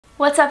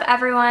What's up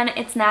everyone,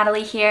 it's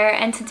Natalie here,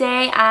 and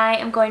today I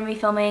am going to be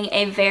filming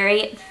a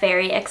very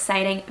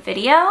exciting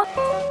video.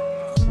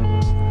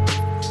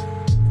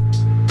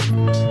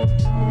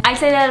 I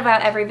say that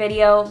about every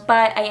video,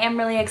 but I am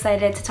really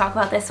excited to talk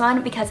about this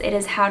one because it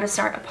is how to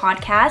start a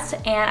podcast,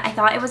 and I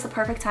thought it was the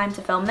perfect time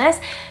to film this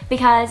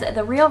because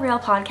the Real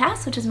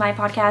Podcast, which is my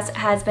podcast,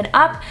 has been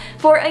up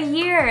for a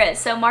year.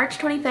 So March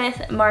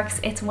 25th marks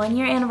its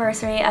 1-year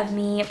anniversary of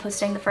me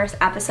posting the first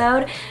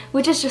episode,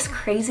 which is just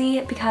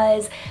crazy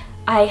because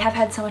I have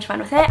had so much fun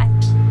with it.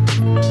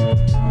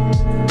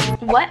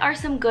 What are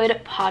some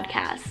good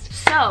podcasts?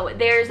 So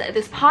there's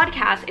this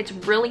podcast, it's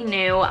really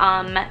new,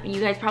 you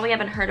guys probably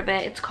haven't heard of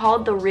it. It's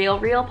called the Real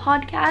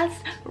Podcast,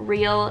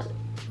 Real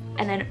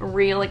and then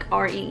Real like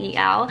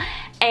R-E-E-L,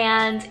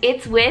 and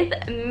it's with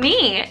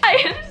me. I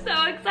am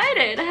so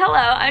excited. Hello,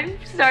 I'm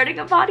starting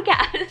a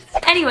podcast.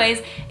 Anyways,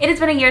 it has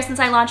been a year since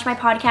I launched my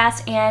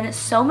podcast and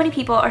so many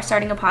people are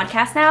starting a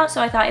podcast now,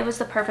 so I thought it was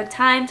the perfect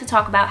time to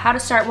talk about how to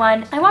start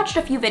one. I watched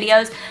a few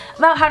videos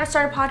about how to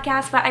start a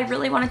podcast, but I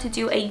really wanted to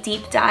do a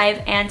deep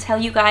dive and tell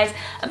you guys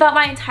about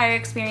my entire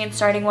experience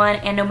starting one,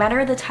 and no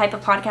matter the type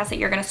of podcast that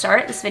you're gonna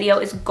start, this video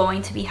is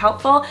going to be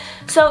helpful.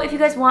 So if you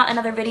guys want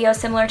another video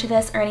similar to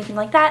this or anything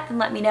like that, then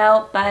let me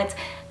know, but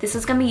this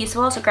is gonna be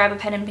useful, so grab a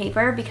pen and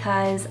paper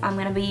because I'm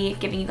gonna be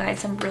giving you guys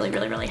some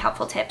really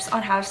helpful tips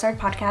on how to start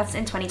podcasts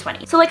in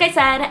 2020. So like I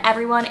said,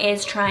 everyone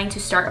is trying to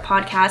start a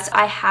podcast.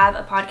 I have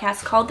a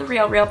podcast called the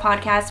Real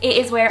Podcast. It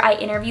is where I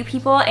interview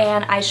people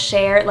and I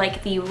share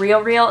like the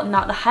real,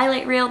 not the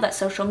highlight reel that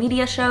social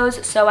media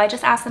shows. So I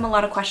just ask them a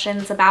lot of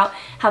questions about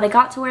how they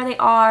got to where they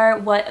are,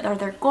 what are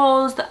their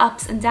goals, the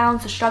ups and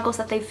downs, the struggles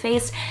that they've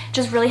faced,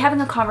 just really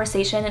having a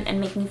conversation and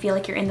making you feel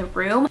like you're in the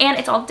room. And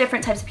it's all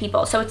different types of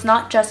people. So it's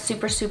not just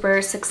super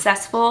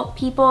successful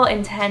people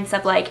in sense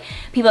of like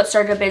people that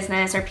started a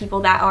business or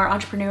people that are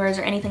entrepreneurs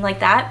or anything like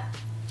that.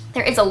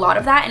 There is a lot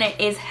of that, and it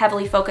is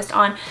heavily focused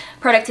on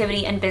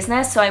productivity and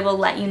business, so I will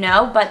let you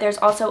know. But there's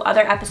also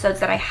other episodes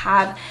that I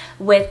have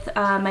with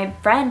my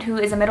friend who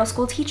is a middle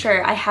school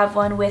teacher. I have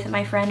one with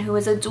my friend who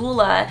is a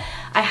doula.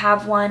 I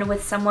have one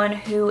with someone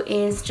who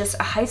is just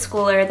a high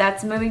schooler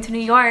that's moving to New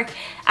York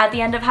at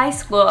the end of high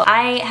school.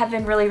 I have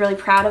been really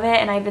proud of it,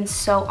 and I've been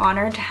so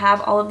honored to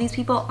have all of these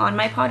people on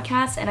my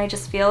podcast, and I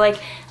just feel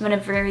like I'm in a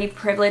very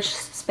privileged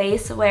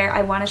space where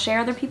I want to share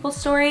other people's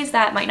stories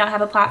that might not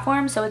have a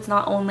platform. So it's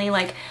not only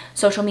like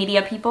social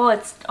media people,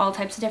 it's all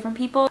types of different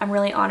people. I'm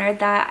really honored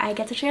that I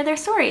get to share their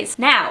stories.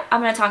 Now,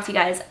 I'm gonna talk to you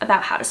guys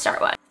about how to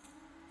start one.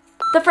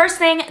 The first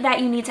thing that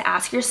you need to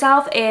ask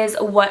yourself is,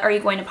 what are you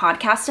going to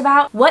podcast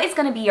about? What is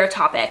going to be your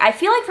topic? I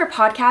feel like for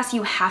podcasts,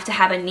 you have to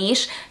have a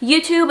niche.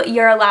 YouTube,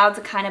 you're allowed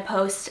to kind of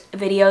post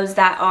videos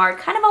that are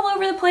kind of all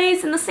over the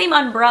place in the same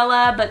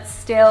umbrella, but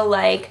still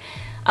like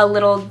a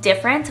little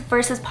different.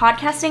 Versus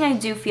podcasting, I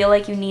do feel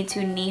like you need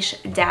to niche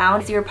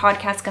down. Is your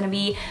podcast going to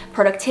be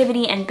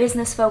productivity and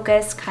business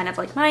focused, kind of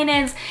like mine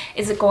is?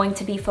 Is it going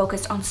to be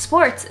focused on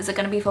sports? Is it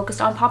going to be focused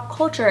on pop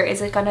culture?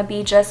 Is it going to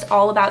be just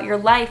all about your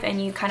life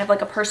and you kind of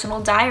like a personal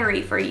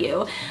diary for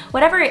you?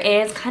 Whatever it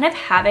is, kind of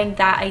having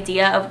that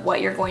idea of what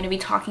you're going to be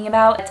talking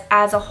about.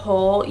 As a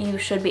whole, you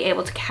should be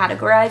able to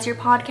categorize your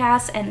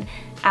podcast and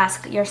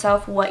ask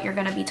yourself what you're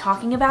going to be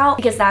talking about,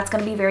 because that's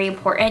going to be very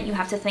important. You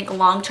have to think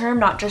long term,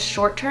 not just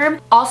short term.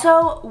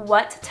 Also,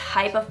 what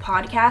type of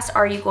podcast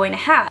are you going to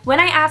have? When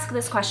I ask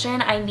this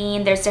question, I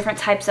mean there's different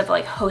types of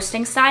like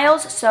hosting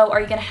styles. So are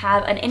you going to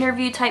have an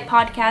interview type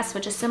podcast,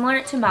 which is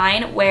similar to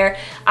mine, where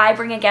I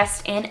bring a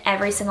guest in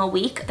every single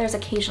week? There's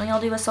occasionally I'll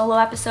do a solo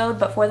episode,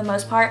 but for the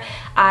most part,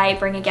 I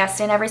bring a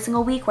guest in every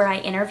single week where I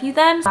interview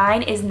them.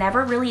 Mine is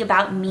never really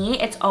about me.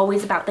 It's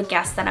always about the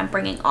guests that I'm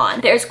bringing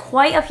on. There's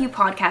quite a few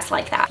podcasts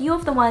like that. A few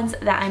of the ones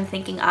that I'm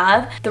thinking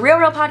of: the Real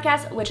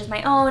Podcast, which is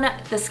my own;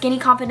 the Skinny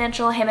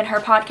Confidential, him and her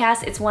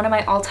podcast. It's one of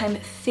my all-time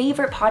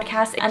favorite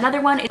podcasts.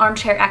 Another one is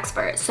Armchair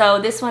Expert.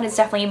 So this one is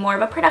definitely more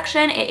of a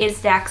production. It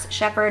is Dax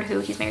Shepard, who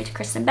he's married to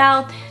Kristen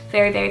Bell,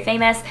 very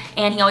famous,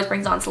 and he always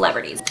brings on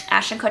celebrities.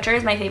 Ashton Kutcher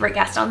is my favorite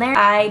guest on there.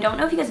 I don't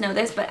know if you guys know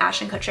this, but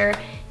Ashton Kutcher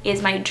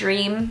is my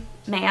dream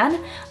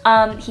man.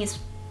 He's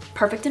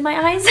perfect in my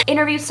eyes.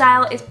 Interview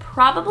style is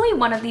probably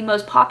one of the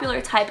most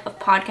popular type of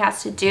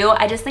podcasts to do.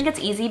 I just think it's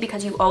easy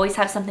because you always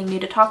have something new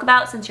to talk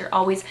about since you're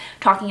always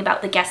talking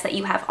about the guests that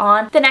you have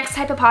on. The next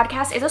type of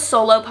podcast is a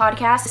solo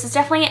podcast. This is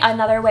definitely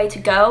another way to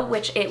go,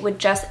 which it would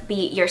just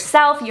be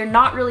yourself. You're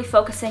not really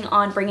focusing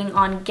on bringing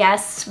on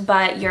guests,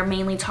 but you're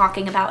mainly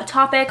talking about a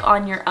topic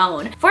on your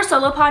own. For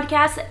solo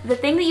podcasts, the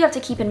thing that you have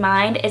to keep in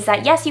mind is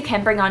that yes, you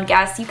can bring on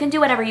guests, you can do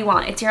whatever you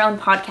want. It's your own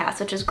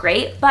podcast, which is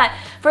great, but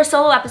for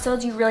solo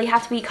episodes, you really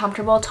have to be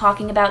comfortable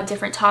talking about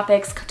different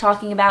topics,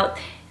 talking about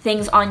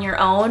things on your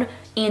own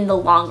in the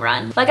long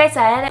run. Like I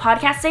said,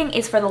 podcasting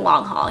is for the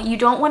long haul. You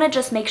don't want to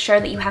just make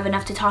sure that you have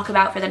enough to talk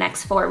about for the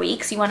next 4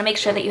 weeks. You want to make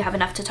sure that you have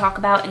enough to talk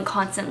about and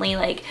constantly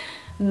like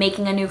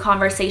making a new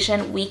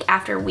conversation week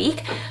after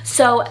week.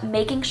 So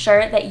making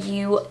sure that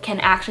you can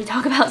actually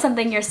talk about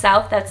something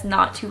yourself that's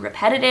not too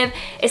repetitive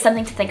is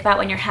something to think about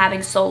when you're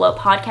having solo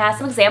podcasts.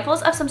 Some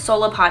examples of some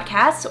solo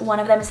podcasts, one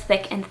of them is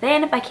Thick and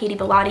Thin by Katy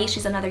Bellotte.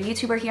 She's another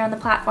YouTuber here on the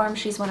platform.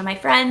 She's one of my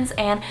friends,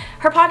 and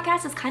her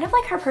podcast is kind of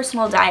like her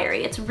personal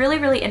diary. It's really,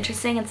 really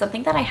interesting and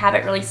something that I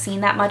haven't really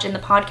seen that much in the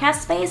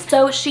podcast space.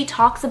 So she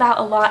talks about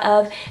a lot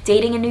of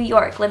dating in New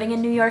York, living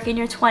in New York in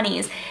your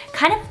 20s.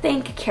 Kind of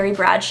think Carrie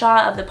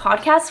Bradshaw of the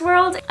podcast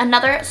world.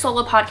 Another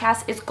solo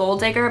podcast is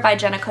Gold Digger by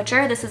Jenna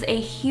Kutcher. This is a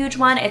huge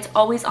one. It's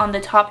always on the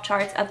top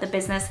charts of the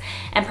business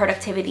and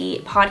productivity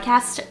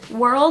podcast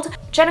world.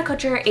 Jenna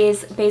Kutcher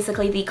is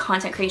basically the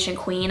content creation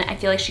queen. I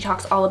feel like she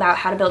talks all about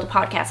how to build a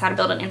podcast, how to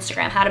build an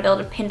Instagram, how to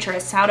build a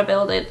Pinterest, how to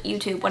build a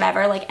YouTube,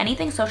 whatever, like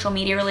anything social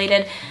media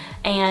related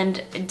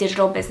and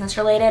digital business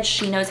related,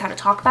 she knows how to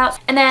talk about.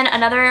 And then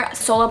another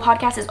solo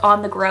podcast is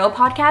On the Grow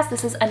podcast.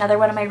 This is another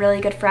one of my really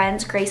good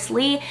friends, Grace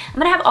Lee. I'm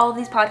gonna have all of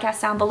these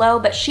podcasts down below,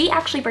 but she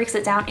actually breaks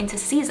it down into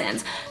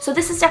seasons. So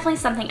this is definitely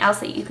something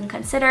else that you can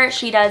consider.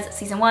 She does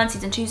season 1,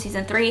 season 2,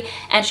 season 3,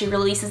 and she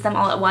releases them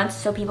all at once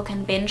so people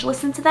can binge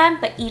listen to them,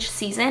 but each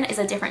season is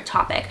a different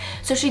topic.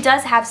 So she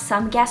does have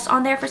some guests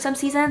on there for some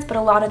seasons, but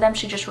a lot of them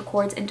she just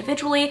records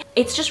individually.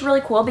 It's just really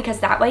cool because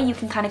that way you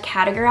can kind of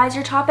categorize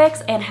your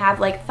topics and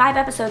have like 5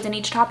 episodes in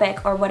each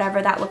topic or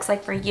whatever that looks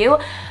like for you,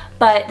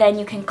 but then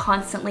you can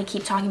constantly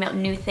keep talking about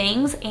new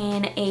things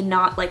in a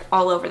not like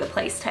all over the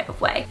place type of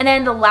way. And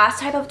then the last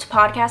type of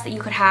podcast that you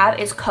could have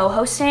is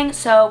co-hosting.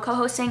 So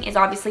co-hosting is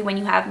obviously when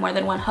you have more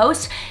than one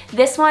host.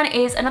 This one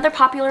is another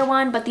popular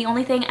one, but the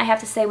only thing I have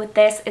to say with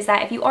this is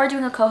that if you are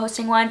doing a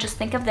co-hosting one, just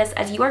think of this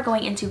as you are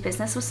going into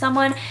business with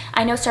someone.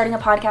 I know starting a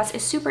podcast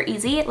is super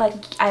easy, like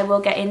I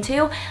will get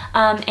into,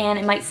 and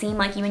it might seem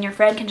like you and your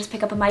friend can just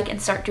pick up a mic and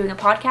start doing a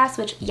podcast,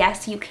 which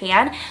yes, you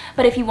can,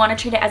 but if you want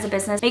to treat it as a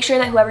business, make sure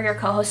that whoever you're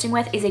co-hosting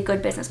with is a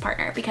good business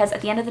partner, because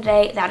at the end of the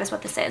day, that is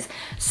what this is.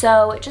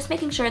 So just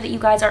making sure that you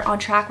guys are on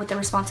track with the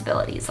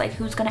responsibilities, like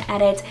who's going to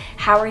edit,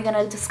 how are you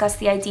going to discuss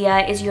the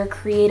idea, is your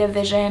creative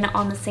vision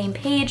on the same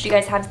page, do you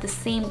guys have the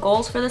same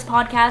goals for this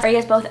podcast, are you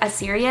guys both as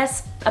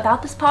serious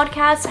about this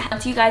podcast, how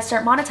do you guys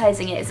start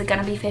monetizing it, is it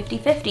going to be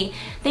 50-50,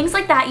 things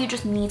like that you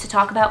just need to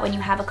talk about when you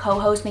have a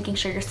co-host, making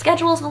sure your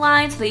schedules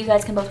align so that you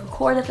guys can both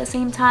record at the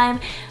same time.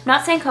 I'm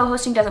not saying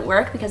co-hosting doesn't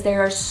work, because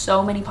there are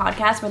so many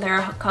podcasts where there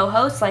are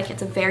co-hosts, like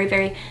it's a very,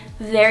 very,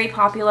 very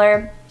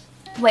popular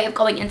way of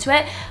going into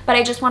it, but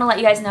I just want to let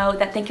you guys know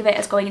that think of it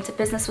as going into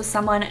business with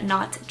someone,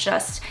 not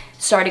just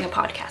starting a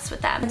podcast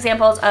with them.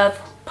 Examples of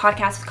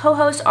podcasts with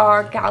co-hosts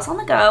are Gals on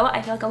the Go.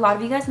 I feel like a lot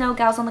of you guys know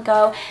Gals on the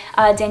Go.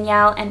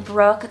 Danielle and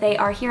Brooke, they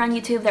are here on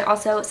YouTube. They're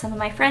also some of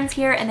my friends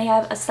here, and they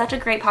have such a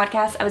great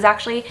podcast. I was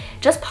actually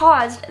just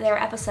paused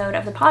their episode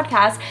of the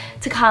podcast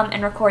to come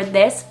and record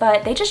this,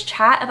 but they just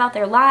chat about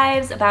their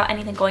lives, about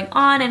anything going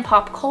on in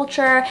pop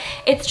culture.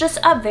 It's just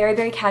a very,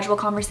 very casual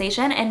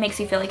conversation and makes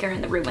you feel like you're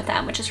in the room with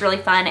them, which is really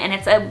fun, and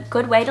it's a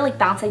good way to like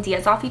bounce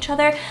ideas off each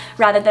other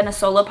rather than a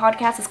solo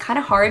podcast. It's kind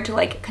of hard to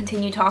like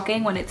continue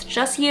talking when it's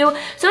just you,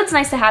 so it's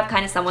nice to have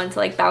kind of someone to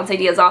like bounce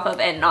ideas off of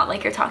and not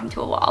like you're talking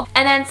to a wall.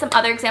 And then some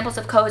other examples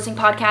of co-hosting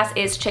podcasts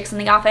is Chicks in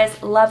the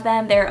Office. Love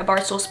them. They're a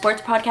Barstool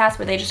Sports podcast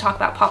where they just talk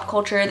about pop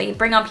culture. They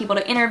bring on people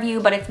to interview,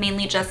 but it's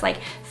mainly just like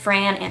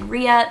Fran and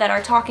Rhea that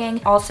are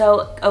talking.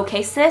 Also,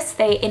 Okay Sis,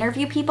 they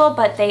interview people,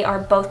 but they are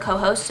both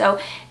co-hosts. So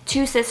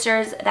 2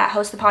 sisters that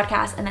host the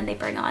podcast, and then they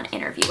bring on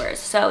interviewers.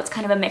 So it's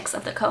kind of a mix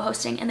of the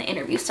co-hosting and the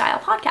interview style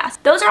podcast.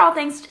 Those are all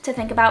things to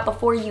think about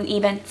before you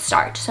even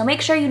start. So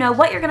make sure you know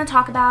what you're going to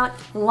talk about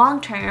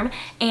long term,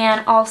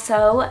 and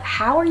also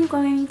how are you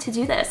going to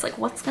do this? Like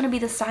what's going to be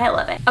the style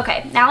of it?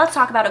 Okay, now let's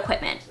talk about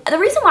equipment. The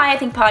reason why I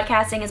think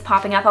podcasting is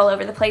popping up all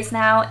over the place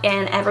now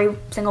and every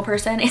single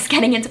person is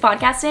getting into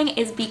podcasting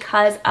is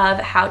because of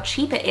how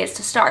cheap it is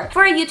to start.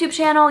 For a YouTube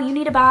channel, you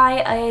need to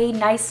buy a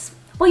nice,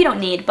 well, you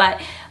don't need,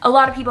 but a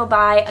lot of people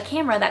buy a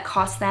camera that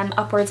costs them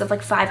upwards of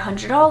like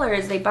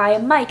 $500. They buy a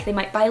mic, they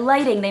might buy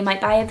lighting, they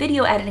might buy a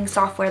video editing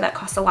software that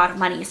costs a lot of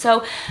money.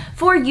 So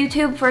for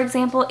YouTube, for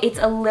example, it's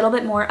a little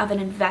bit more of an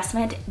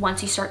investment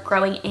once you start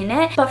growing in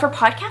it. But for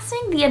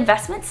podcasting, the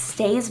investment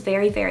stays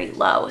very, very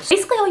low. So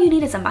basically all you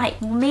need is a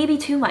mic, maybe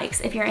 2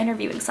 mics if you're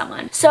interviewing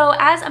someone. So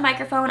as a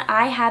microphone,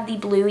 I have the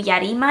Blue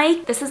Yeti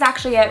mic. This is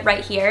actually it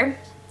right here.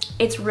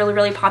 It's really,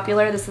 really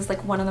popular. This is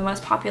like one of the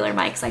most popular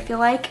mics, I feel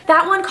like.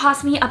 That one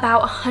cost me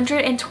about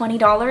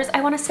 $120,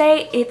 I want to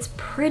say. It's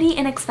pretty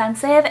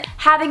inexpensive.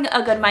 Having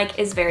a good mic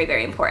is very,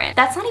 very important.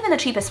 That's not even the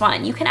cheapest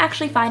one. You can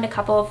actually find a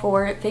couple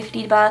for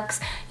 50 bucks.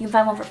 You can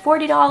find one for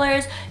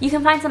 $40. You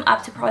can find some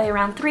up to probably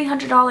around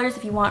 $300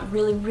 if you want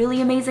really,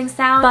 really amazing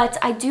sound. But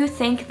I do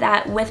think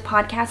that with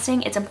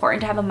podcasting, it's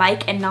important to have a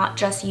mic and not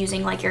just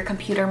using like your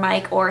computer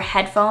mic or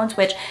headphones,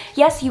 which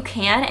yes, you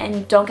can,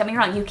 and don't get me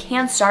wrong, you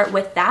can start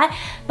with that.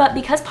 But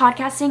because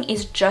podcasting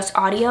is just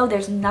audio,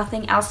 there's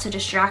nothing else to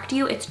distract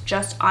you, it's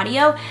just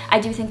audio,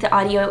 I do think the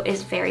audio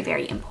is very,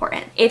 very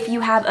important. If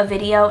you have a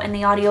video and and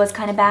the audio is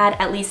kind of bad,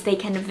 at least they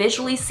can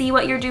visually see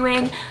what you're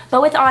doing.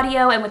 But with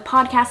audio and with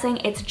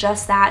podcasting, it's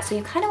just that. So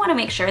you kind of want to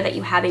make sure that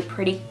you have a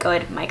pretty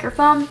good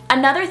microphone.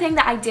 Another thing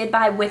that I did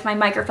buy with my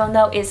microphone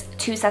though is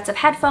 2 sets of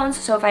headphones.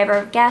 So if I ever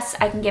have guests,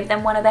 I can give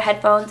them one of the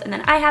headphones and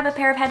then I have a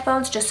pair of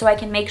headphones, just so I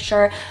can make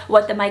sure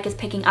what the mic is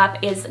picking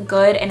up is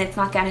good and it's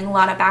not getting a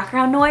lot of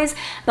background noise.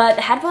 But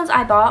the headphones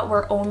I bought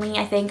were only,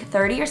 I think,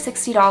 $30 or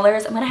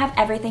 $60. I'm gonna have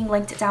everything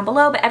linked down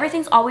below, but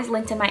everything's always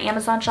linked in my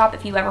Amazon shop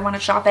if you ever want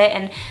to shop it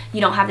and you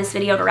don't have this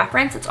video to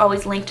reference. It's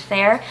always linked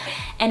there,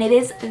 and it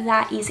is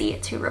that easy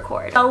to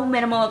record. So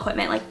minimal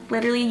equipment, like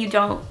literally you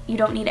don't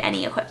need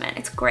any equipment.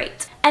 It's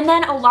great. And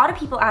then a lot of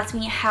people ask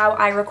me how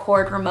I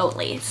record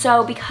remotely.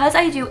 So because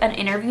I do an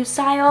interview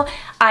style,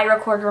 I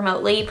record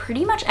remotely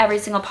pretty much every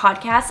single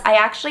podcast. I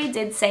actually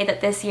did say that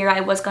this year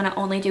I was gonna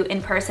only do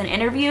in-person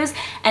interviews,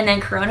 and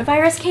then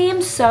coronavirus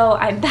came, so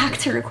I'm back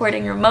to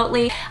recording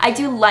remotely. I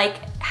do like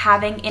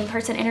having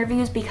in-person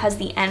interviews because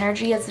the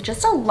energy is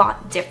just a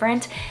lot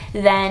different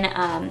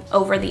than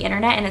over the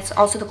internet, and it's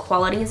also the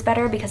quality is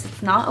better because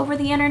it's not over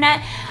the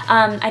internet.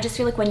 I just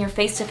feel like when you're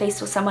face-to-face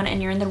with someone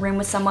and you're in the room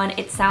with someone,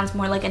 it sounds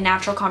more like a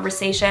natural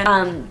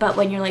conversation, but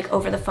when you're like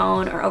over the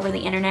phone or over the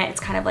internet, it's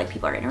kind of like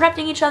people are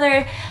interrupting each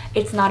other.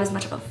 It's not as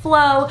much of a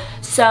flow.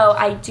 So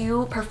I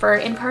do prefer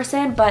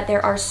in-person, but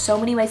there are so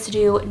many ways to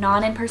do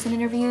non-in-person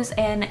interviews,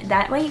 and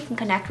that way you can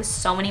connect with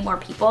so many more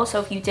people. So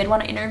if you did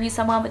want to interview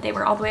someone but they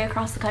were all the way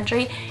across the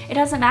country, it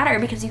doesn't matter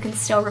because you can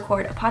still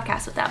record a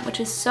podcast with them, which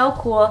is so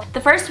cool.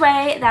 The first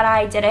way that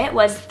I did it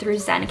was through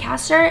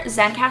Zencastr.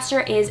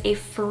 Zencastr is a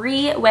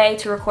free way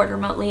to record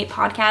remotely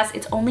podcasts.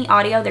 It's only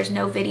audio, there's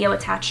no video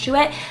attached to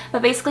it,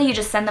 but basically you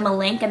just send them a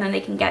link and then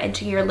they can get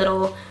into your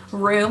little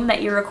room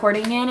that you're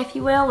recording in, if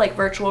you will, like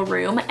virtual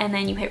room, and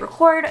then you hit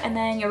record and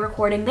then you're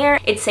recording there.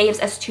 It saves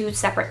as 2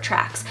 separate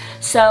tracks.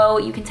 So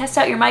you can test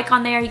out your mic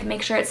on there, you can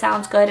make sure it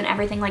sounds good and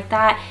everything like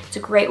that. It's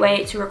a great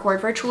way to record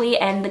virtually,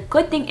 and the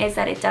good thing is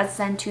that it does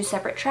send 2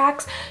 separate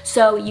tracks,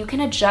 so you can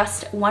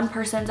adjust one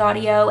person's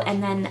audio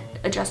and then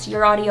adjust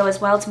your audio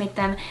as well to make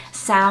them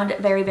sound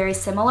very, very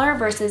similar,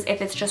 versus if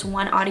it's just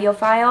one audio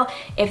file,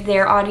 if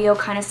their audio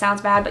kind of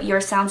sounds bad but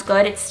yours sounds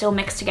good, it's still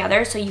mixed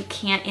together, so you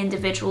can't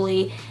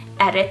individually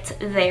edit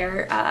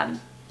their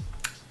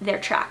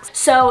tracks.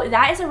 So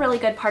that is a really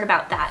good part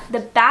about that. The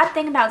bad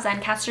thing about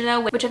Zencastr though,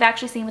 which I've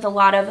actually seen with a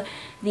lot of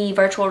the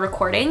virtual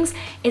recordings,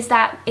 is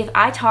that if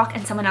I talk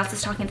and someone else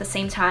is talking at the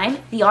same time,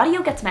 the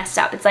audio gets messed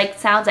up. It's like,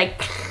 sounds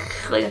like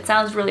it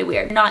sounds really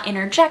weird. You're not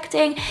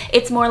interjecting.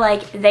 It's more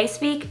like they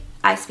speak,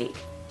 I speak.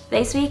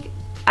 They speak,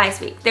 I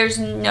speak. There's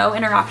no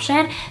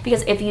interruption,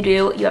 because if you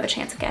do, you have a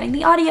chance of getting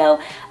the audio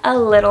a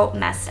little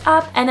messed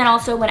up. And then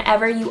also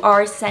whenever you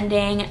are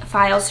sending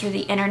files through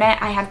the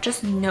internet, I have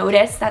just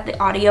noticed that the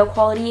audio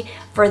quality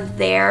for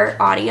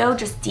their audio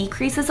just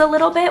decreases a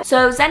little bit.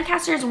 So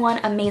Zencastr is one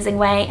amazing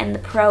way, and the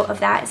pro of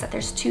that is that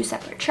there's 2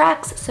 separate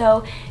tracks,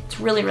 so it's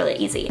really, really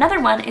easy.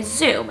 Another one is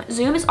Zoom.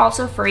 Zoom is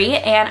also free,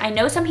 and I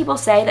know some people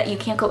say that you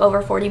can't go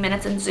over 40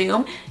 minutes in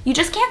Zoom. You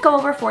just can't go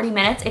over 40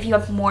 minutes if you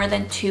have more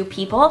than 2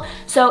 people.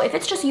 So if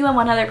it's just you and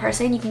one other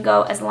person, you can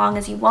go as long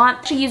as you want. I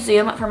actually use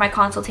Zoom for my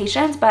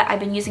consultations, but I've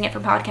been using it for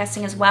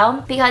podcasting as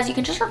well, because you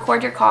can just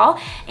record your call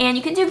and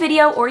you can do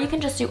video or you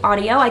can just do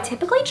audio. I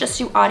typically just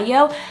do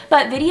audio,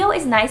 but video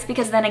is nice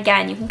because then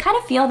again, you can kind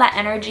of feel that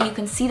energy, you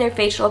can see their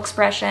facial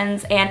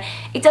expressions, and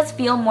it does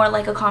feel more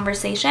like a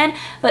conversation.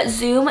 But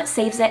Zoom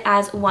saves it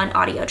as one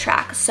audio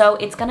track, so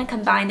it's going to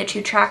combine the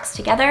 2 tracks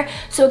together.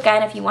 So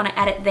again, if you want to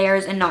edit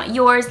theirs and not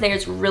yours,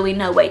 there's really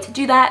no way to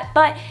do that,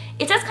 but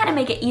it does kind of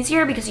make it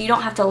easier because you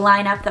don't have to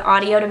line up the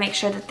audio to make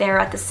sure that they're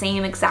at the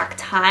same exact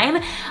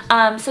time.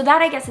 So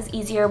that I guess is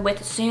easier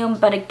with Zoom,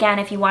 but again,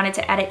 if you wanted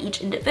to edit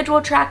each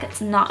individual track,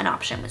 it's not an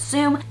option with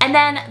Zoom. And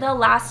then the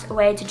last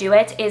way to do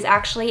it is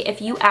actually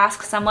if you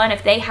ask someone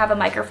if they have a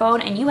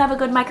microphone and you have a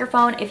good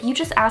microphone, if you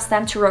just ask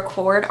them to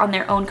record on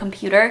their own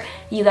computer,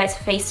 you guys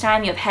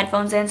FaceTime, you have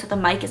headphones in so the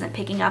mic isn't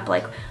picking up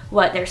like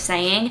what they're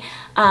saying,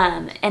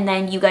 and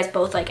then you guys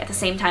both like at the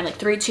same time, like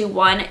 3, 2,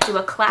 1, do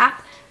a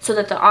clap, so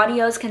that the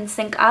audios can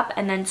sync up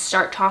and then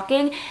start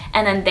talking,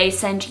 and then they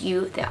send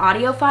you the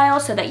audio file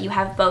so that you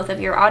have both of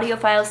your audio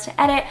files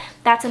to edit.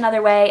 That's another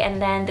way,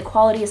 and then the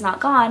quality is not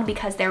gone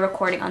because they're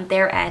recording on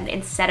their end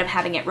instead of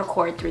having it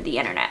record through the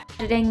internet.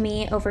 Editing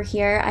me over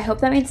here, I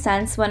hope that made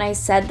sense. When I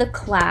said the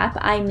clap,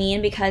 I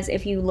mean because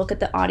if you look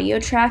at the audio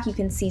track, you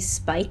can see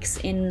spikes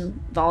in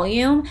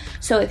volume.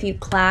 So if you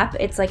clap,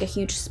 it's like a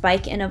huge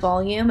spike in a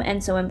volume,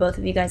 and so when both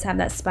of you guys have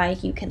that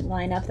spike, you can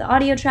line up the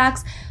audio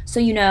tracks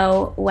so you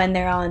know when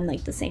they're on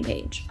like the same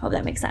page. Hope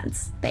that makes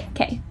sense.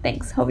 Okay,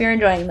 thanks. Hope you're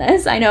enjoying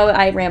this. I know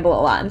I ramble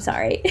a lot, I'm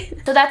sorry.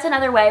 So that's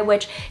another way,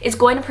 which is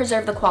going to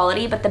preserve the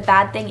quality, but the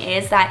bad thing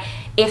is that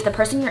if the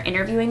person you're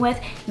interviewing with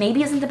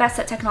maybe isn't the best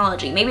at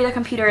technology, maybe their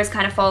computer is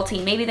kind of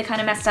faulty, maybe they kind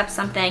of messed up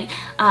something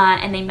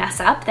and they mess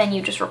up, then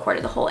you just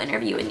recorded the whole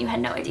interview and you had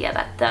no idea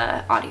that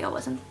the audio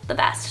wasn't the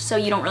best. So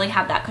you don't really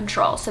have that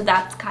control. So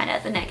that's kind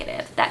of the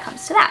negative that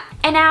comes to that.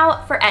 And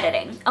now for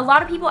editing. A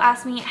lot of people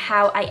ask me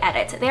how I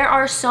edit. There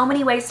are so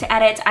many ways to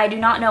edit. I do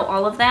not know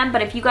all of them,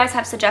 but if you guys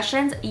have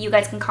suggestions, you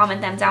guys can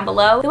comment them down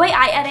below. The way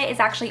I edit is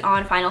actually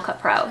on Final Cut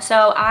Pro.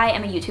 So I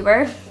am a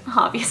YouTuber,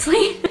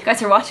 obviously. You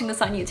guys are watching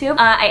this on YouTube.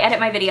 I edit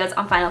my videos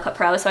on Final Cut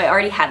Pro, so I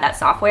already had that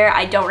software.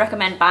 I don't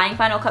recommend buying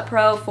Final Cut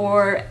Pro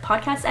for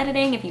podcast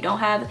editing if you don't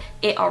have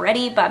it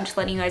already, but I'm just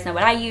letting you guys know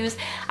what I use.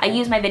 I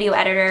use my video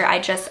editor. I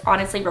just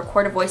honestly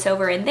record a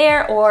voiceover in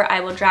there, or I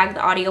will drag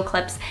the audio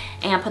clips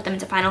and put them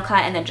into Final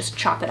Cut and then just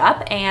chop it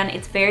up, and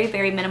it's very,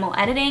 very minimal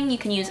editing. You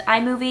can use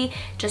iMovie,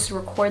 just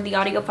record the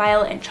audio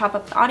file and chop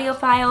up the audio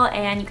file,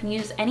 and you can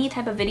use any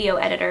type of video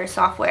editor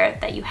software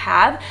that you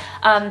have.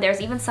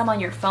 There's even some on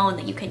your phone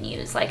that you can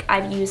use. Like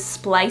I've used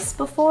Splice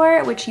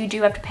before, which you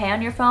do have to pay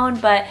on your phone,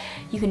 but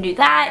you can do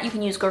that. You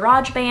can use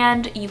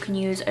GarageBand, you can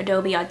use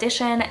Adobe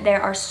Audition.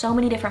 There are so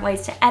many different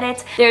ways to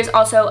edit. There's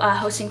also a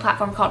hosting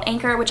platform called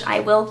Anchor, which I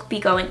will be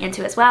going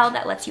into as well,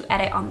 that lets you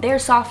edit on their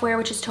software,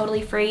 which is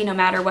totally free no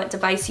matter what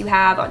device you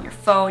have, on your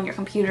phone, your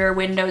computer,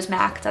 Windows,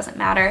 Mac, doesn't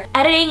matter.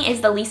 Editing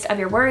is the least of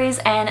your worries,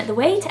 and the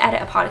way to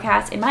edit a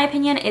podcast, in my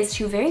opinion, is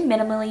to very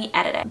minimally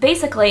edit it.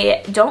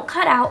 Basically, don't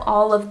cut out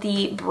all of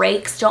the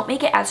breaks. Don't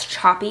make it as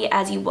choppy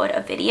as you would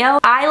a video.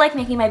 I like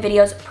making my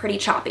videos pretty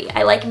choppy.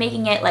 I like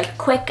making it like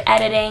quick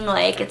editing,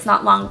 like it's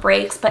not long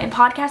breaks, but in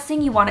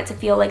podcasting, you want it to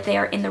feel like they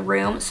are in the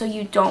room, so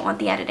you don't want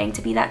the editing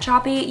to be that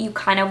choppy. You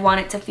kind of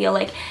want it to feel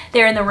like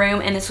they're in the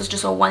room and this was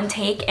just a one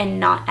take and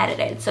not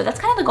edited. So that's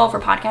kind of the goal for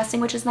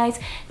podcasting, which is nice.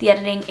 The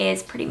editing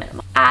is pretty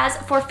minimal. As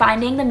for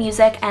finding the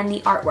music and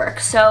the artwork,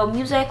 so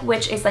music,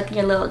 which is like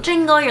your little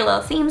jingle, your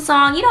little theme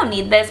song, you don't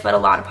need this, but a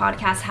lot of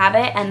podcasts have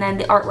it, and then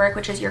the artwork,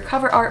 which is your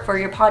cover art for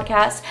your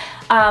podcast.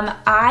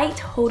 I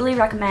totally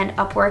recommend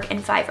Upwork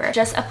and Fiverr,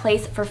 just a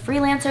place for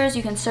freelancers.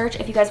 You can search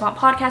if you guys want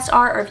podcast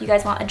art or if you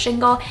guys want a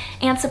jingle,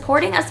 and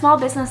supporting a small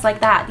business like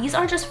that. These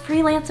are just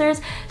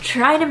freelancers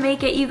trying to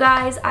make it, you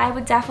guys. I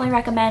would definitely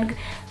recommend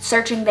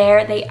searching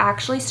there. They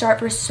actually start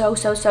for so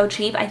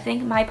cheap. I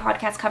think my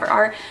podcast cover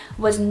art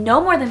was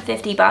no more than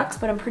 50 bucks,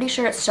 but I'm pretty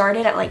sure it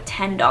started at like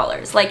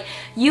 $10. Like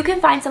you can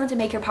find someone to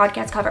make your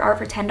podcast cover art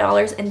for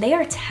 $10 and they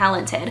are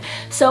talented.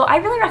 So I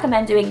really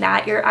recommend doing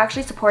that. You're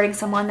actually supporting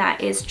someone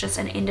that is just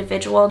an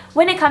individual.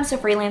 When it comes to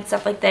freelance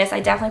stuff like this,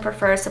 I definitely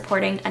prefer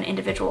supporting an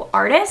individual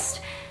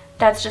artist.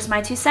 That's just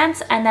my 2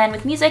 cents. And then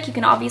with music, you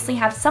can obviously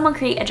have someone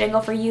create a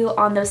jingle for you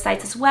on those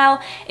sites as well.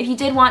 If you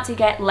did want to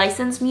get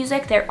licensed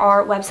music, there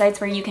are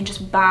websites where you can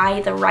just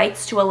buy the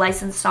rights to a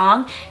licensed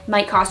song. It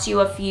might cost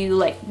you a few,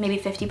 like maybe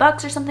 50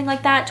 bucks or something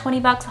like that, 20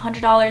 bucks,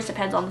 $100,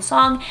 depends on the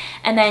song.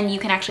 And then you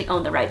can actually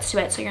own the rights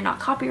to it, so you're not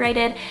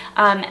copyrighted.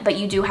 But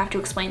you do have to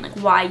explain like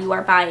why you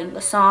are buying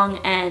the song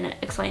and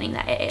explaining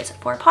that it is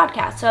for a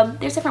podcast. So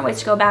there's different ways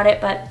to go about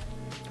it, but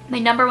my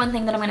number one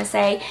thing that I'm going to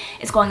say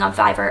is going on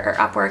Fiverr or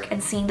Upwork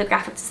and seeing the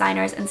graphic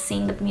designers and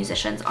seeing the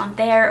musicians on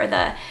there, or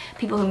the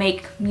people who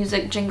make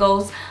music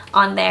jingles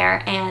on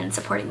there, and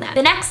supporting them.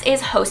 The next is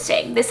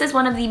hosting. This is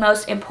one of the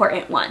most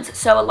important ones.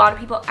 So a lot of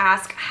people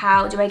ask,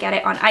 how do I get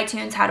it on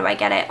iTunes? How do I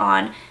get it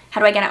on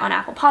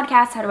Apple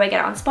Podcasts? How do I get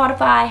it on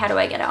Spotify? How do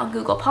I get it on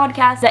Google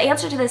Podcasts? The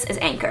answer to this is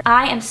Anchor.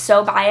 I am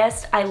so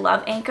biased. I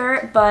love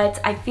Anchor, but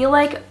I feel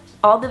like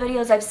all the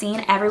videos I've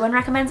seen, everyone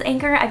recommends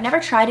Anchor. I've never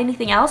tried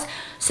anything else,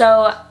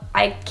 so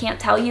I can't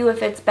tell you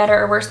if it's better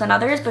or worse than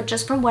others, but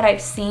just from what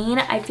I've seen,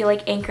 I feel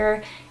like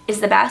Anchor is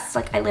the best.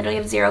 Like I literally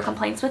have 0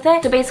 complaints with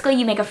it. So basically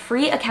you make a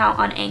free account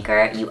on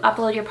Anchor, you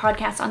upload your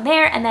podcast on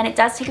there, and then it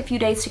does take a few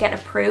days to get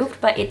approved,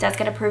 but it does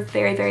get approved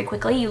very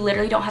quickly. You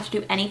literally don't have to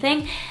do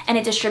anything, and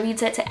it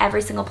distributes it to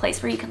every single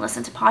place where you can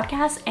listen to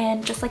podcasts,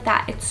 and just like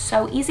that, it's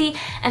so easy.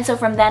 And so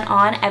from then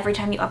on, every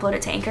time you upload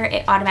it to Anchor,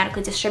 it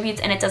automatically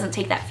distributes, and it doesn't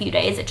take that few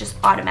days. It just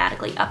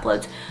automatically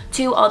uploads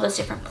to all those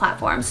different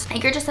platforms.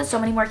 Anchor just has so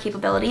many more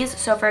capabilities.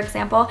 So for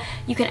example,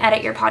 you can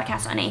edit your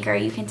podcast on Anchor.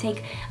 You can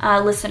take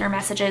listener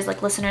messages,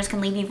 like listeners can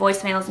leave you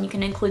voicemails and you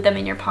can include them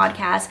in your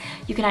podcast.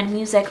 You can add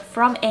music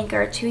from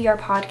Anchor to your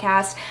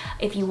podcast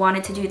if you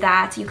wanted to do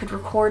that. You could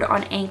record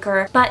on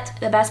Anchor, but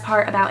the best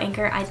part about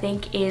Anchor, I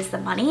think, is the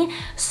money.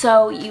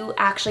 So you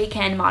actually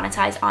can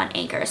monetize on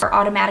Anchor. So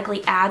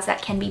automatically ads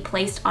that can be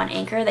placed on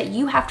Anchor that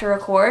you have to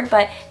record,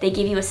 but they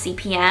give you a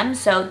CPM,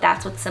 so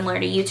that's what's similar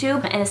to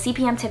YouTube. And a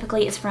CPM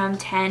typically is from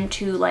 $10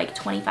 to like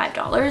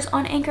 $25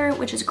 on Anchor,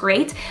 which is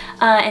great.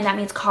 And that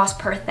means cost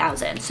per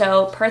 1,000.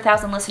 So per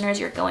 1,000 listeners,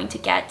 you're going to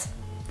get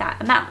that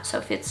amount. So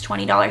if it's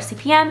 $20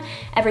 CPM,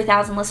 every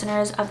 1,000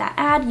 listeners of that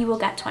ad, you will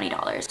get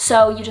 $20.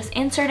 So you just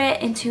insert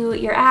it into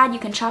your ad. You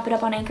can chop it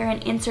up on Anchor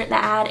and insert the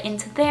ad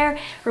into there,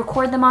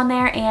 record them on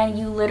there, and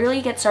you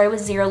literally get started with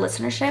 0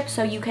 listenership.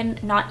 So you can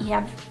not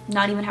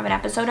even have an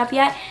episode up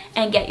yet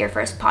and get your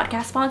first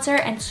podcast sponsor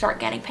and start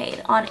getting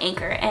paid on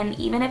Anchor. And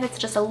even if it's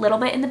just a little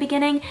bit in the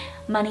beginning,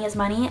 money is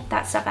money.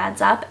 That stuff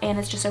adds up, and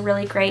it's just a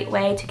really great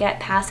way to get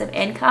passive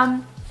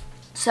income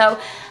So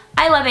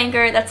I love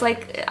Anchor. That's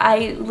like,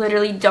 I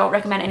literally don't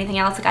recommend anything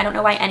else. Like, I don't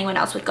know why anyone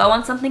else would go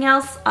on something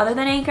else other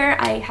than Anchor.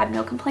 I have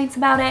no complaints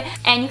about it.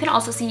 And you can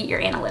also see your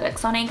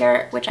analytics on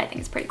Anchor, which I think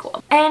is pretty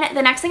cool. And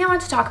the next thing I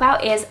want to talk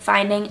about is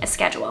finding a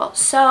schedule.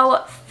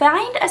 So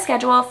find a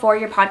schedule for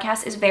your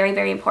podcast is very,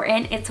 very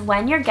important. It's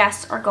when your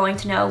guests are going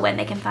to know when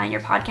they can find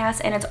your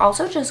podcast. And it's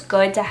also just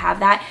good to have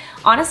that,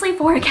 honestly,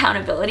 for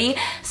accountability.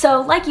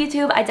 So like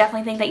YouTube, I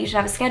definitely think that you should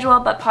have a schedule,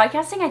 but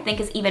podcasting I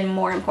think is even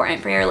more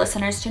important for your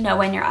listeners to know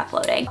when you're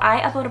uploading. I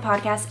upload a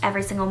podcast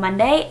every single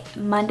Monday.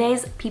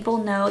 Mondays, people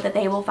know that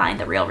they will find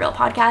the Real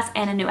Podcast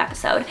and a new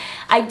episode.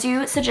 I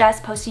do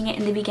suggest posting it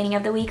in the beginning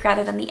of the week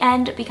rather than the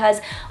end, because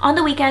on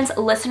the weekends,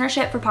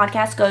 listenership for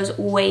podcasts goes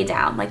way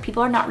down. Like,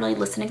 people are not really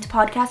listening to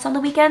podcasts on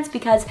the weekends,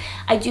 because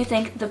I do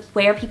think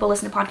where people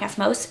listen to podcasts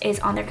most is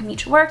on their commute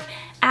to work,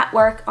 at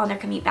work, on their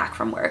commute back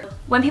from work.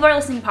 When people are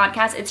listening to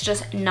podcasts, it's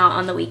just not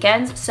on the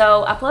weekends.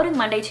 So uploading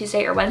Monday,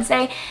 Tuesday, or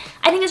Wednesday,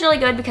 I think is really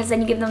good, because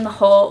then you give them the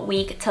whole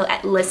week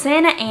to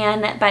listen,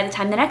 and by the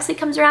time the next week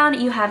comes around,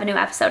 you have a new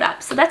episode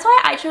up. So that's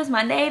why I chose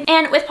Monday.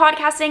 And with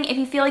podcasting, if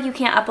you feel like you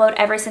can't upload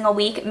every single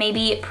week,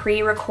 maybe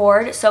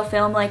pre-record. So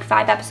film like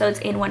 5 episodes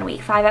in 1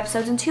 week, 5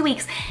 episodes in 2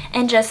 weeks,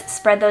 and just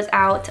spread those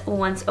out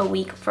once a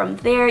week from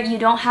there. You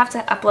don't have to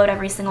upload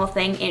every single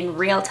thing in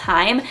real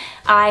time.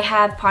 I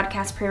have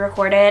podcasts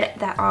pre-recorded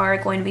that are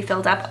going to be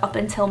filled up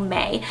until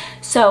May.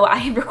 So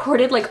I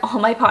recorded like all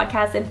my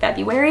podcasts in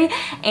February,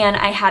 and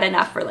I had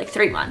enough for like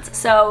 3 months.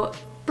 So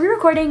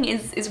pre-recording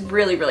is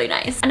really, really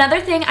nice. Another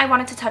thing I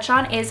wanted to touch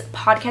on is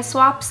podcast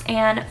swaps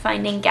and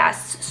finding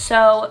guests.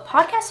 So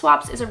podcast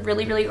swaps is a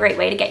really, really great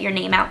way to get your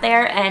name out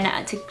there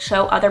and to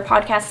show other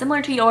podcasts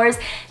similar to yours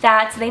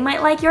that they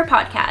might like your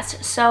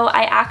podcast. So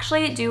I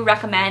actually do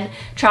recommend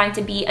trying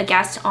to be a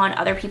guest on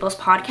other people's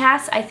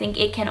podcasts. I think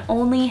it can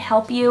only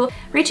help you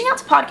reaching out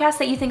to podcasts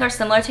that you think are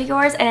similar to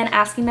yours and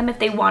asking them if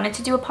they wanted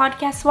to do a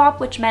podcast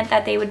swap, which meant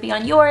that they would be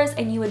on yours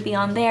and you would be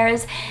on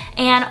theirs.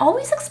 And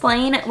always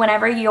explain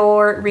whenever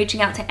you're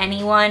reaching out to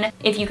anyone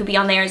if you could be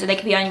on theirs or they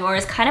could be on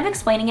yours, kind of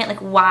explaining it like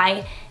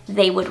why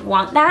they would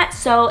want that.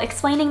 So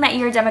explaining that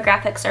your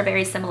demographics are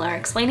very similar,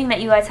 explaining that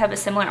you guys have a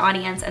similar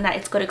audience and that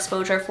it's good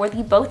exposure for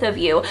the both of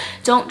you.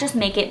 Don't just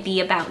make it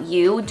be about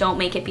you. Don't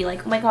make it be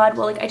like, oh my god,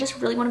 well, like, I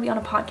just really want to be on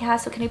a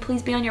podcast, so can I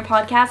please be on your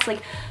podcast?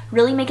 Like,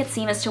 really make it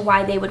seem as to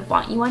why they would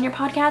want you on your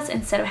podcast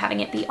instead of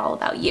having it be all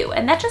about you.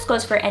 And that just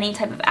goes for any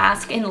type of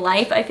ask in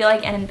life, I feel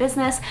like, and in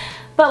business.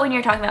 But when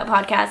you're talking about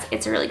podcasts,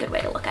 it's a really good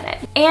way to look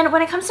at it. And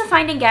when it comes to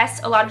finding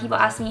guests, a lot of people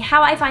ask me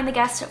how I find the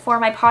guests for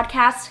my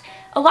podcast.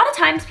 A lot of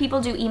times people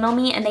do email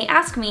me and they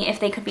ask me if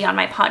they could be on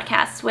my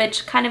podcast,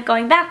 which kind of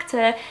going back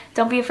to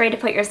don't be afraid to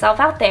put yourself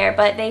out there,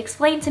 but they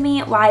explain to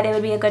me why they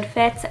would be a good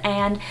fit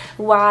and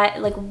why,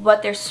 like,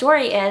 what their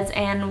story is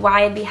and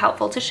why it'd be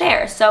helpful to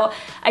share. So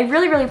I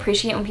really, really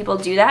appreciate when people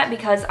do that,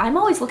 because I'm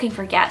always looking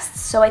for guests.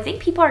 So I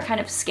think people are kind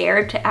of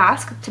scared to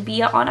ask to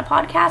be on a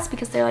podcast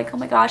because they're like, oh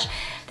my gosh,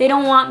 they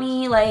don't want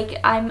me, like,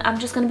 I'm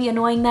just gonna be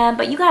annoying them.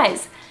 But you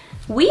guys,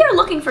 we are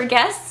looking for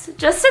guests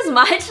just as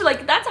much.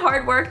 Like, that's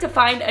hard work to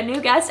find a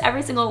new guest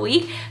every single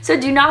week. So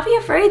do not be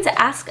afraid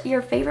to ask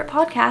your favorite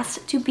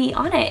podcast to be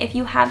on it if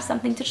you have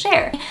something to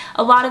share.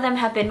 A lot of them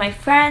have been my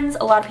friends.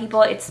 A lot of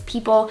people, it's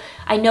people,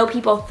 I know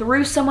people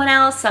through someone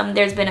else.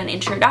 There's been an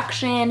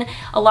introduction.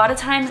 A lot of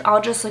times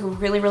I'll just like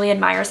really, really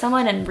admire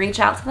someone and reach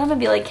out to them and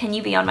be like, can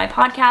you be on my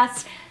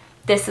podcast?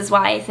 This is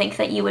why I think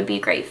that you would be a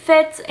great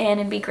fit and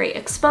it'd be great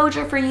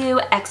exposure for you,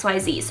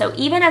 XYZ. So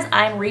even as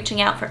I'm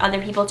reaching out for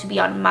other people to be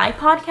on my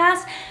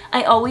podcast,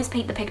 I always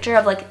paint the picture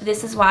of like,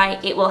 this is why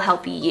it will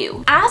help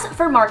you. As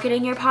for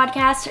marketing your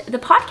podcast, the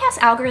podcast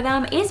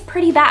algorithm is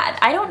pretty bad.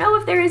 I don't know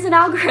if there is an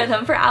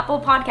algorithm for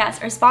Apple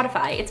Podcasts or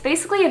Spotify. It's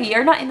basically, if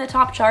you're not in the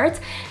top charts,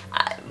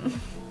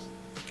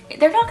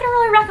 they're not gonna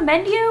really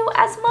recommend you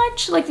as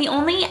much. Like, the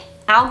only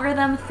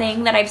algorithm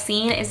thing that I've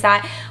seen is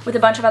that with a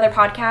bunch of other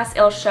podcasts,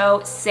 it'll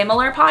show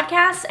similar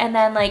podcasts and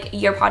then like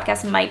your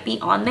podcast might be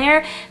on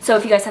there. So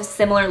if you guys have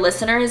similar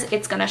listeners,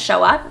 it's gonna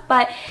show up,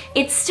 but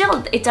it's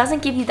still, it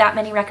doesn't give you that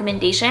many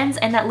recommendations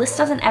and that list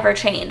doesn't ever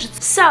change.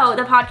 So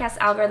the podcast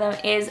algorithm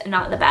is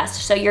not the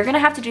best. So you're gonna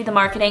have to do the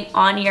marketing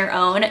on your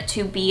own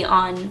to be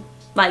on,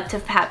 like, to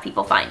have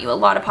people find you. A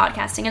lot of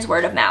podcasting is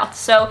word of mouth.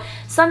 So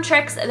some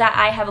tricks that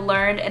I have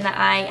learned and that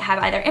I have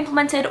either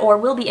implemented or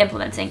will be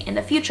implementing in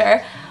the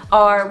future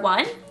are: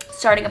 1,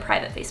 starting a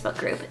private Facebook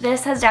group.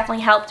 This has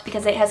definitely helped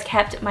because it has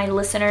kept my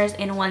listeners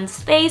in one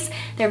space.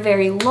 They're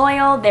very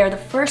loyal. They're the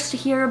first to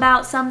hear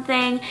about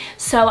something.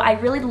 So I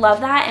really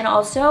love that. And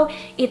also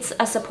it's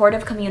a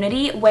supportive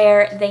community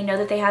where they know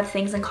that they have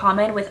things in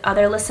common with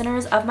other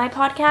listeners of my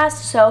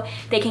podcast. So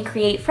they can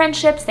create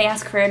friendships. They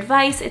ask for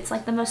advice. It's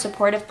like the most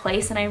supportive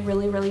place and I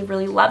really, really,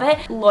 really love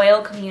it.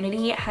 Loyal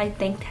community, I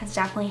think, has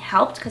definitely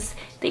helped because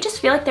they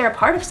just feel like they're a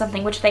part of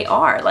something, which they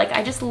are. Like,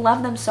 I just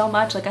love them so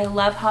much. Like, I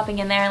love hopping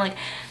in there and like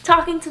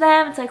talking to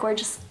them. It's like we're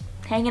just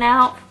hanging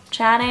out,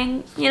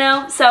 chatting, you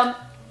know? So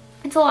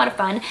It's a lot of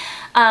fun.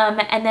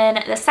 And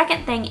then the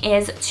second thing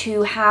is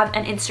to have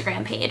an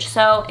Instagram page.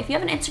 So if you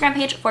have an Instagram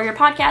page for your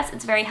podcast,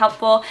 it's very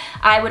helpful.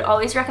 I would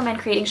always recommend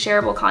creating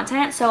shareable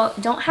content. So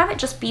don't have it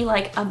just be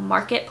like a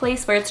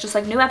marketplace where it's just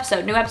like new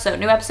episode, new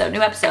episode, new episode,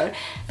 new episode,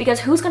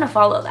 because who's gonna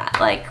follow that?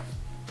 Like,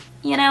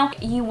 you know,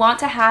 you want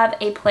to have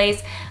a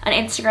place, an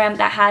Instagram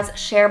that has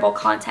shareable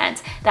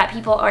content, that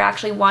people are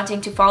actually wanting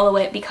to follow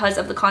it because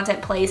of the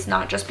content placed,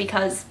 not just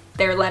because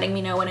they're letting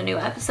me know when a new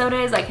episode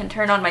is. I can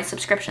turn on my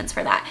subscriptions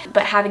for that,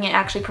 but having it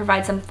actually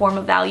provide some form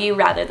of value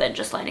rather than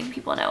just letting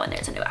people know when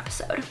there's a new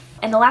episode.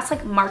 And the last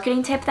like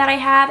marketing tip that I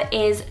have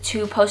is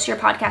to post your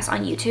podcast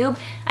on YouTube.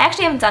 I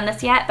actually haven't done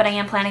this yet, but I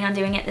am planning on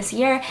doing it this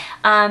year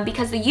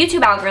because the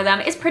YouTube algorithm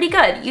is pretty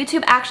good.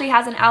 YouTube actually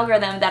has an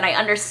algorithm that I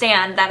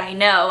understand, that I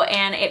know,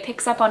 and it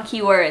picks up on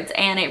keywords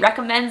and it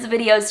recommends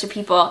videos to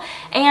people.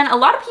 And a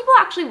lot of people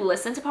actually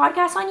listen to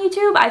podcasts on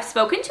YouTube. I've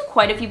spoken to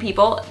quite a few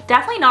people,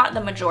 definitely not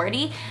the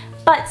majority,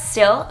 but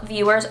still,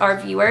 viewers are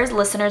viewers,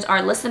 listeners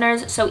are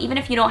listeners. So even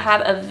if you don't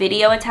have a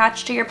video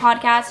attached to your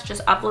podcast,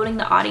 just uploading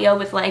the audio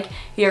with like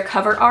your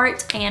cover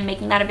art and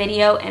making that a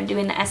video and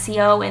doing the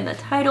SEO and the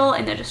title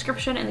and the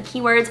description and the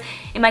keywords,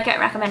 it might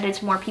get recommended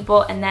to more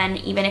people. And then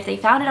even if they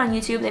found it on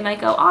YouTube, they might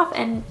go off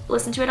and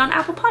listen to it on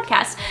Apple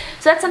Podcasts.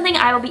 So that's something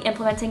I will be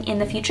implementing in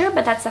the future,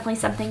 but that's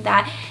definitely something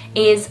that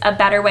is a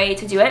better way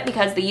to do it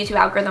because the YouTube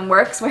algorithm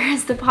works,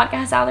 whereas the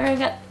podcast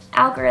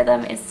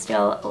algorithm is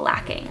still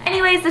lacking.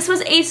 Anyways, this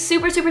was a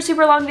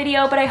super long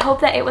video, but I hope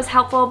that it was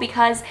helpful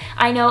because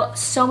I know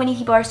so many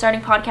people are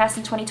starting podcasts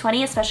in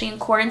 2020, especially in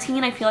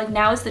quarantine. I feel like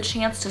now is the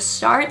chance to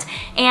start,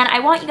 and I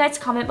want you guys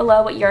to comment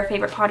below what your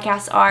favorite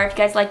podcasts are. If you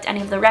guys liked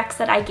any of the recs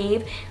that I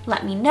gave,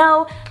 let me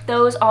know.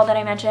 Those, all that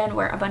I mentioned,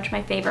 were a bunch of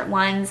my favorite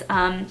ones.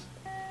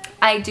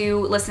 I do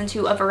listen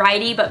to a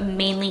variety, but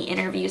mainly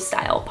interview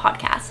style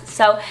podcasts.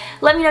 So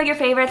let me know your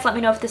favorites. Let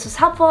me know if this was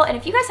helpful. And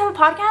if you guys have a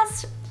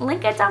podcast,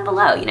 link it down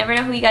below. You never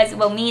know who you guys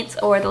will meet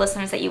or the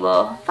listeners that you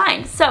will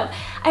find. So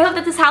I hope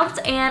that this helped,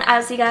 and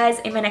I'll see you guys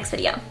in my next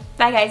video.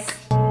 Bye guys.